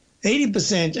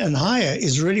 80% and higher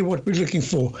is really what we're looking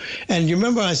for. And you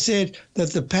remember I said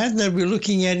that the pattern that we're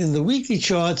looking at in the weekly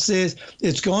chart says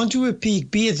it's gone to a peak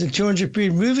B at the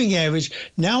 200-period moving average.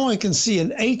 Now I can see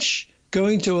an H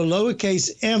going to a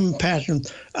lowercase m pattern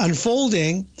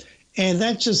unfolding, and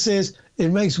that just says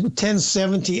it makes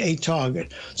 1070 a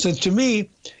target. So to me,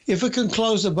 if it can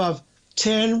close above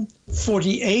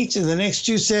 1048 in the next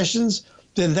 2 sessions,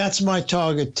 then that's my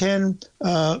target.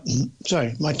 My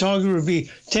target would be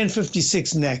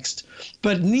 1056 next,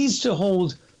 but it needs to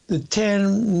hold the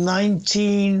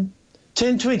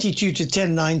 1022 to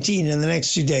 1019 in the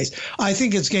next 2 days. I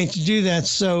think it's going to do that.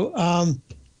 So,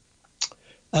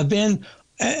 Ben,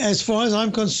 as far as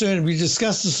I'm concerned, we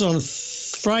discussed this on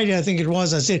Friday, I think it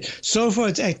was. I said, so far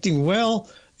it's acting well.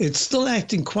 It's still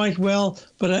acting quite well,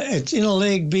 but it's in a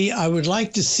leg B. I would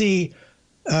like to see.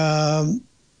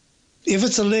 If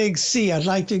it's a leg C, I'd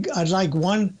like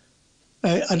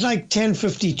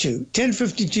 1052.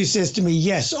 1052 says to me,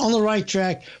 yes, on the right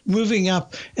track, moving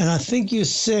up. And I think you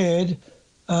said,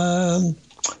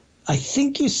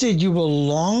 you were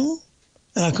long.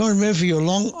 And I can't remember if you're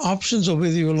long options or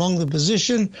whether you're long the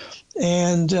position.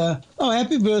 And,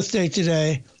 happy birthday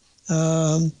today,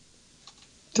 Darth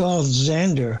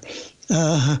Xander.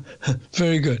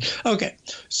 Very good. Okay.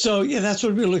 So, yeah, that's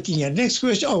what we're looking at. Next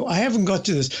question. Oh, I haven't got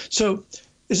to this. So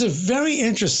this is very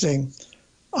interesting.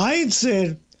 I had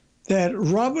said that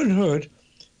Robinhood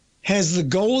has the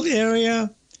gold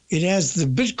area, it has the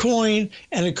Bitcoin,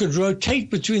 and it could rotate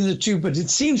between the two. But it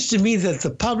seems to me that the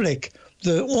public,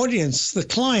 the audience, the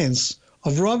clients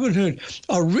of Robinhood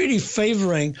are really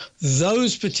favoring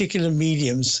those particular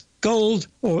mediums, gold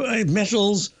or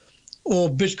metals or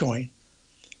Bitcoin.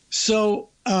 So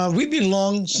we've been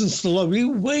long since the low. We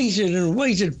waited and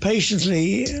waited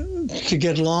patiently to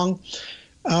get long.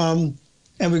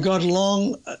 And we got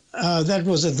long, that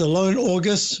was at the low in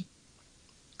August.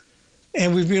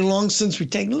 And we've been long since. We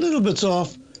take little bits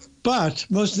off, but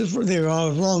most of there are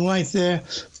long right there.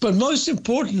 But most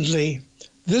importantly,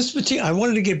 this particular, I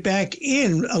wanted to get back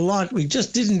in a lot. We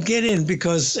just didn't get in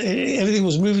because everything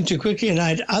was moving too quickly, and I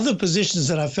had other positions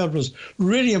that I felt was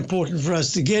really important for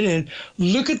us to get in.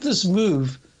 Look at this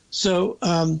move. So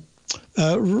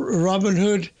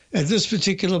Robinhood at this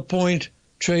particular point,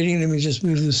 trading, let me just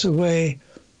move this away.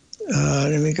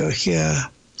 Let me go here,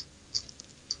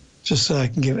 just so I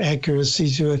can give accuracy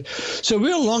to it. So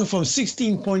we're long from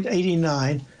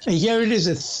 16.89, and here it is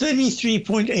at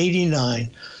 33.89.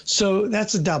 So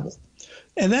that's a double.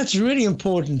 And that's really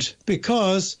important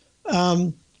because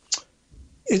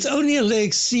it's only a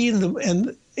leg C in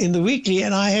the weekly,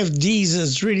 and I have D's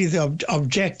as really the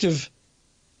objective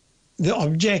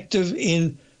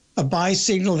in a buy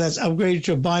signal that's upgraded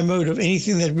to a buy mode of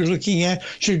anything that we're looking at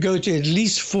should go to at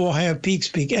least 4 higher peaks,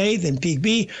 peak A, then peak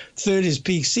B, third is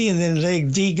peak C, and then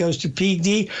leg D goes to peak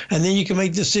D, and then you can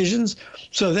make decisions.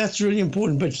 So that's really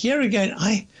important. But here again,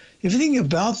 everything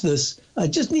about this, I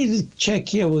just need to check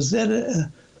here. Was that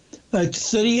a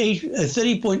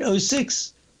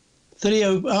 30.06?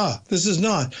 This is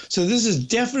not. So this is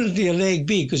definitely a leg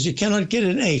B because you cannot get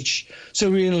an H. So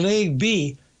we're in leg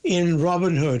B in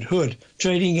Robinhood,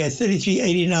 trading at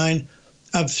 33.89,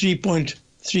 up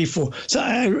 3.34. So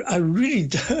I really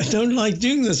don't like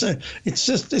doing this. I've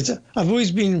always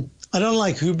been, I don't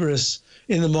like hubris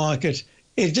in the market.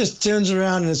 It just turns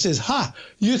around and it says, ha,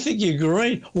 you think you're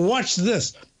great? Watch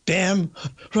this. Bam,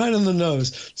 right on the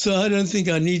nose. So I don't think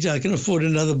I can afford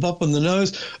another bop on the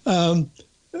nose.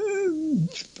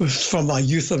 From my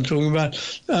youth I'm talking about.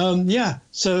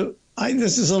 So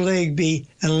this is a leg B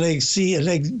and a leg C, a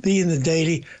leg B in the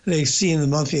daily, leg C in the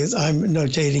monthly. I'm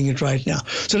notating it right now.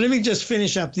 So let me just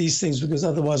finish up these things because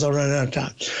otherwise I'll run out of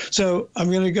time. So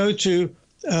I'm going to go to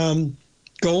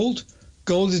gold.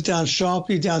 Gold is down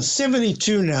sharply, down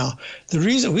 72 now. The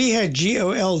reason we had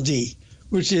GOLD,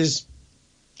 this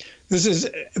is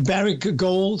Barrick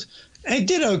Gold. It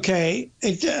did okay.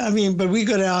 But we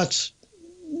got out.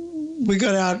 We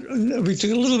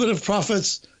took a little bit of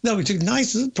profits. No, we took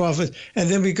nice profit, and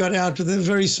then we got out with a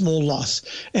very small loss.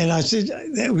 And I said,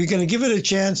 we're going to give it a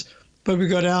chance, but we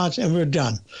got out and we're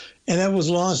done. And that was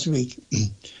last week.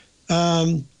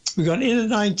 We got in at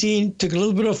 19, took a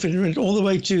little bit off, and went all the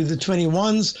way to the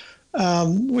 21s,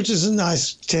 which is a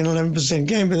nice 10, 11%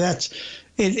 gain, but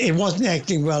it wasn't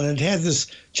acting well. And it had this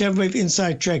Chapman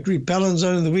inside track repellent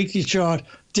zone in the weekly chart,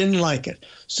 didn't like it.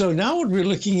 So now what we're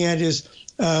looking at is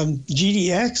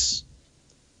GDX.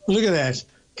 Look at that,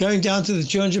 going down to the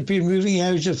 200 period moving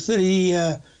average of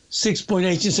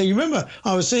 36.8. So you remember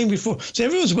I was saying before, so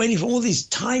everyone's waiting for all these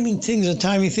timing things.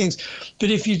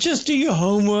 But if you just do your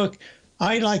homework,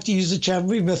 I like to use the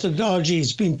Chapman methodology.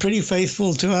 It's been pretty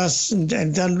faithful to us and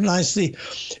done nicely.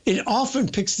 It often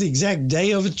picks the exact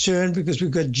day of a turn because we've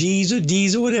got G's or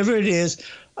D's or whatever it is.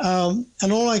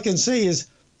 And all I can say is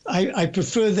I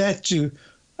prefer that to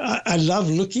I love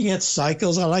looking at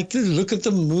cycles. I like to look at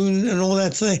the moon and all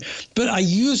that thing, but I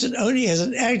use it only as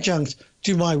an adjunct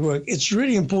to my work. It's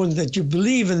really important that you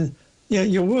believe in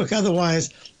your work.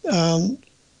 Otherwise,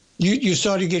 you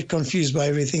start to get confused by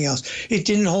everything else. It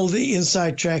didn't hold the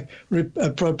inside track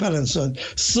propellant zone.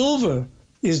 Silver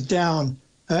is down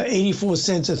 84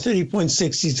 cents at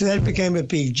 30.60. So that became a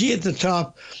peak. G at the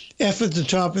top, F at the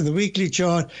top in the weekly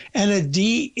chart, and a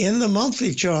D in the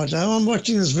monthly chart. Now I'm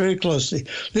watching this very closely.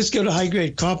 Let's go to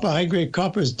high-grade copper. High-grade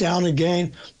copper is down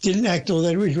again. Didn't act all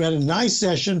that. We had a nice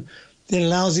session, then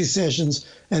lousy sessions.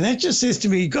 And that just says to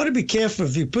me, you've got to be careful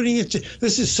if you're putting it to,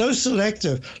 this is so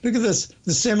selective. Look at this.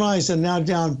 The semis are now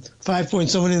down 5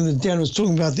 points. Someone in the den was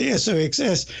talking about the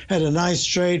SOXS, had a nice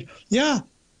trade. Yeah,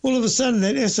 all of a sudden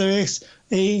that SOX,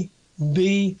 A,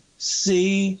 B,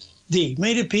 C, D.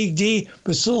 Made a peak D,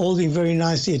 but still holding very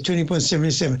nicely at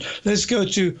 20.77. Let's go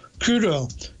to crude oil.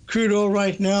 Crude oil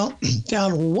right now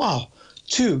down,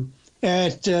 2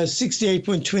 at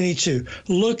 68.22.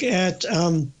 Look at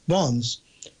bonds.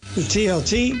 The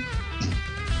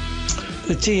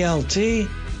TLT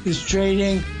is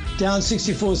trading down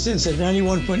 64 cents at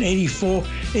 91.84.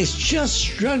 It's just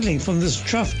struggling from this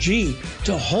trough G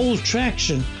to hold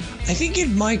traction. I think it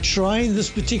might try in this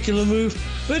particular move,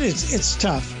 but it's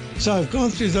tough. So I've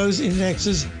gone through those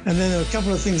indexes, and then there are a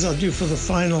couple of things I'll do for the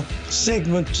final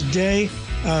segment today.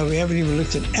 We haven't even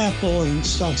looked at Apple and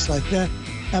stocks like that.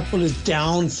 Apple is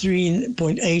down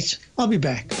 3.8. I'll be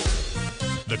back.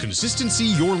 The consistency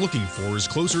you're looking for is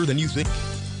closer than you think.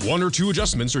 1 or 2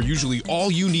 adjustments are usually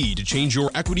all you need to change your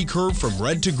equity curve from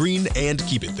red to green and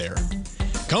keep it there.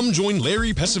 Come join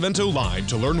Larry Pesavento live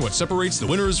to learn what separates the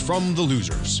winners from the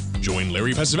losers. Join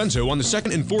Larry Pesavento on the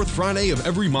 2nd and 4th Friday of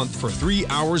every month for 3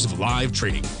 hours of live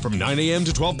trading from 9 a.m.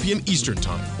 to 12 p.m. Eastern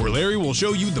Time, where Larry will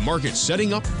show you the market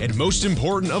setting up and, most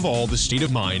important of all, the state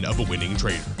of mind of a winning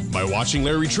trader. By watching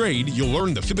Larry trade, you'll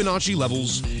learn the Fibonacci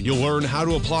levels, you'll learn how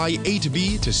to apply A to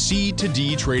B to C to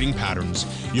D trading patterns,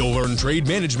 you'll learn trade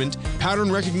management,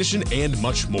 pattern recognition, and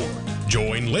much more.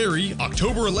 Join Larry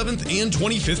October 11th and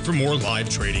 25th for more live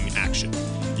trading action.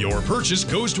 Your purchase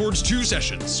goes towards 2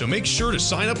 sessions, so make sure to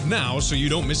sign up now so you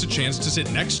don't miss a chance to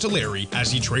sit next to Larry as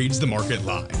he trades the market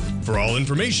live. For all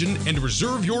information and to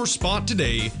reserve your spot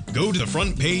today, go to the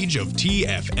front page of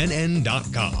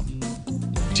TFNN.com.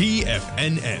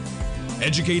 TFNN,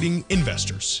 educating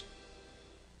investors.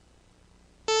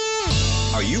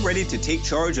 Are you ready to take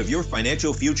charge of your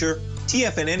financial future?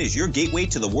 TFNN is your gateway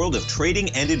to the world of trading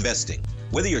and investing.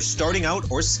 Whether you're starting out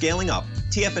or scaling up,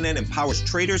 TFNN empowers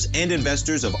traders and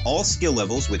investors of all skill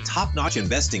levels with top-notch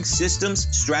investing systems,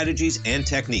 strategies, and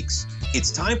techniques.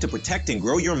 It's time to protect and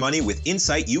grow your money with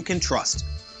insight you can trust.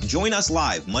 Join us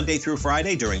live Monday through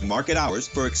Friday during market hours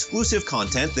for exclusive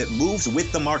content that moves with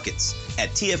the markets. At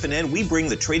TFNN, we bring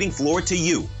the trading floor to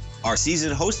you. Our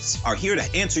seasoned hosts are here to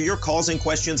answer your calls and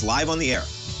questions live on the air.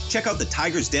 Check out the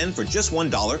Tiger's Den for just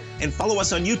 $1 and follow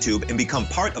us on YouTube and become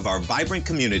part of our vibrant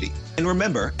community. And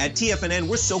remember, at TFNN,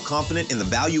 we're so confident in the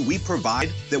value we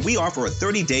provide that we offer a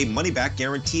 30-day money-back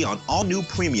guarantee on all new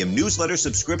premium newsletter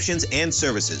subscriptions and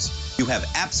services. You have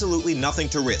absolutely nothing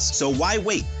to risk, so why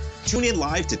wait? Tune in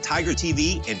live to Tiger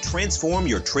TV and transform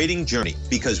your trading journey,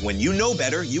 because when you know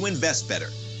better, you invest better.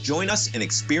 Join us and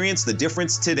experience the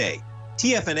difference today.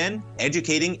 TFNN,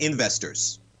 educating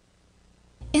investors.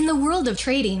 In the world of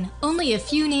trading, only a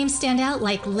few names stand out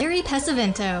like Larry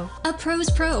Pesavento, a pro's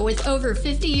pro with over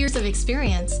 50 years of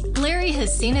experience. Larry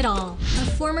has seen it all. A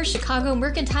former Chicago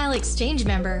Mercantile Exchange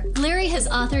member, Larry has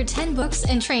authored 10 books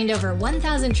and trained over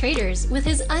 1,000 traders with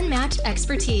his unmatched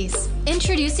expertise.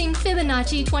 Introducing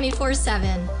Fibonacci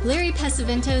 24/7, Larry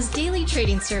Pesavento's daily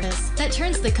trading service that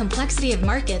turns the complexity of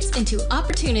markets into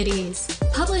opportunities.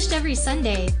 Published every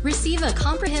Sunday, receive a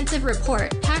comprehensive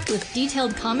report packed with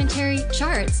detailed commentary,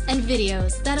 charts, and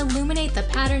videos that illuminate the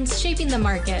patterns shaping the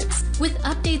markets, with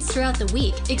updates throughout the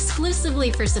week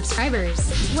exclusively for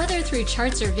subscribers. Whether through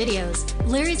charts or videos,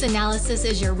 Larry's analysis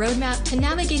is your roadmap to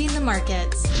navigating the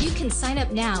markets. You can sign up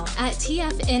now at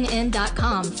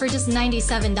TFNN.com for just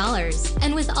 $97.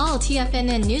 And with all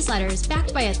TFNN newsletters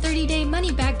backed by a 30-day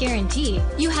money-back guarantee,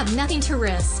 you have nothing to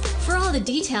risk. For all the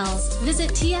details,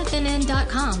 visit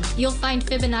TFNN.com. You'll find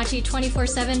Fibonacci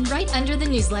 24/7 right under the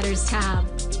newsletters tab.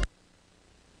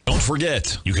 Don't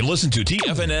forget, you can listen to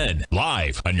TFNN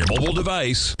live on your mobile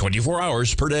device 24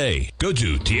 hours per day. Go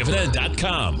to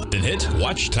TFNN.com, then hit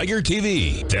Watch Tiger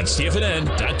TV. That's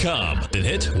TFNN.com, then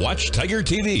hit Watch Tiger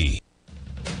TV.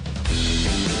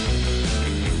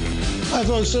 Hi,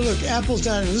 folks. So look, Apple's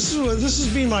down. This has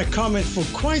been my comment for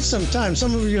quite some time.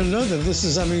 Some of you know that this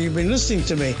is, you've been listening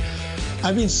to me.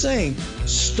 I've been saying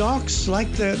stocks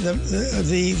like those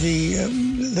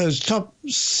top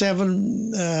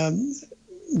 7,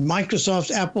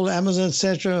 Microsoft, Apple, Amazon,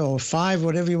 etc., or 5,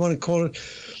 whatever you want to call it,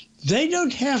 they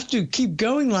don't have to keep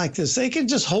going like this. They can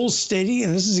just hold steady,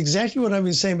 and this is exactly what I've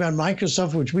been saying about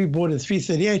Microsoft, which we bought at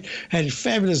 338, had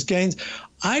fabulous gains.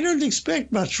 I don't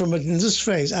expect much from it in this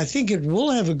phase. I think it will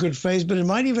have a good phase, but it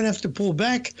might even have to pull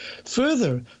back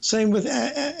further. Same with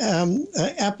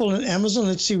Apple and Amazon.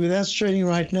 Let's see where that's trading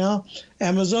right now.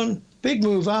 Amazon, big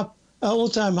move up,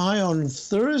 all-time high on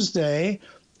Thursday,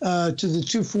 to the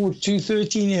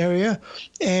 213 area,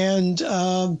 and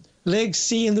leg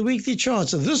C in the weekly chart.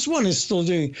 So this one is still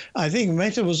doing, I think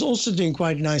Meta was also doing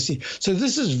quite nicely. So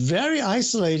this is very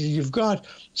isolated. You've got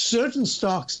certain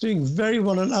stocks doing very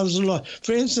well and others a lot.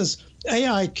 For instance,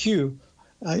 AIQ,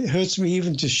 It hurts me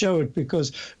even to show it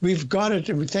because we've got it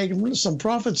and we've taken some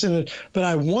profits in it. But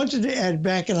I wanted to add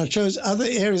back, and I chose other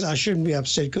areas. I shouldn't be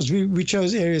upset because we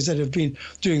chose areas that have been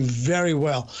doing very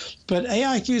well. But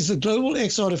AIQ is the Global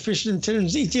X Artificial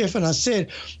Intelligence ETF, and I said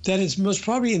that it's most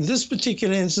probably in this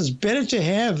particular instance better to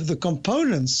have the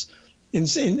components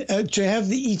to have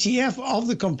the ETF of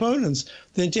the components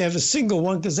than to have a single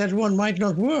one, because that one might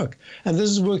not work. And this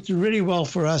has worked really well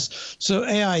for us. So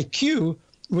AIQ,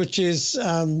 which is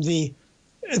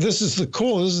this is the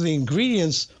core, this is the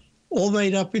ingredients, all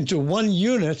made up into one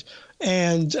unit.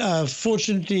 And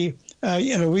fortunately,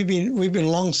 we've been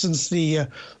long since the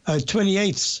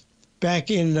 28th back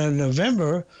in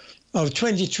November of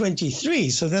 2023.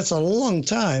 So that's a long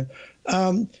time.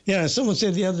 Someone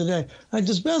said the other day,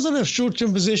 does Basil have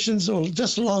short-term positions or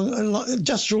just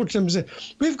short-term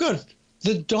positions? We've got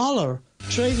the dollar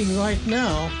trading right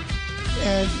now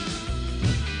at,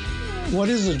 what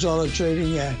is the dollar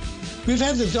trading at? We've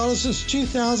had the dollar since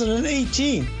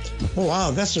 2018. Oh, wow,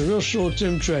 that's a real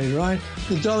short-term trade, right?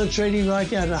 The dollar trading right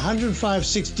now at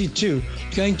 105.62,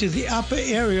 going to the upper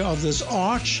area of this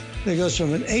arch that goes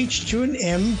from an H to an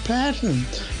M pattern.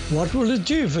 What will it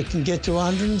do if it can get to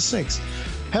 106?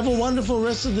 Have a wonderful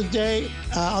rest of the day.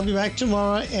 I'll be back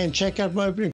tomorrow, and check out my opening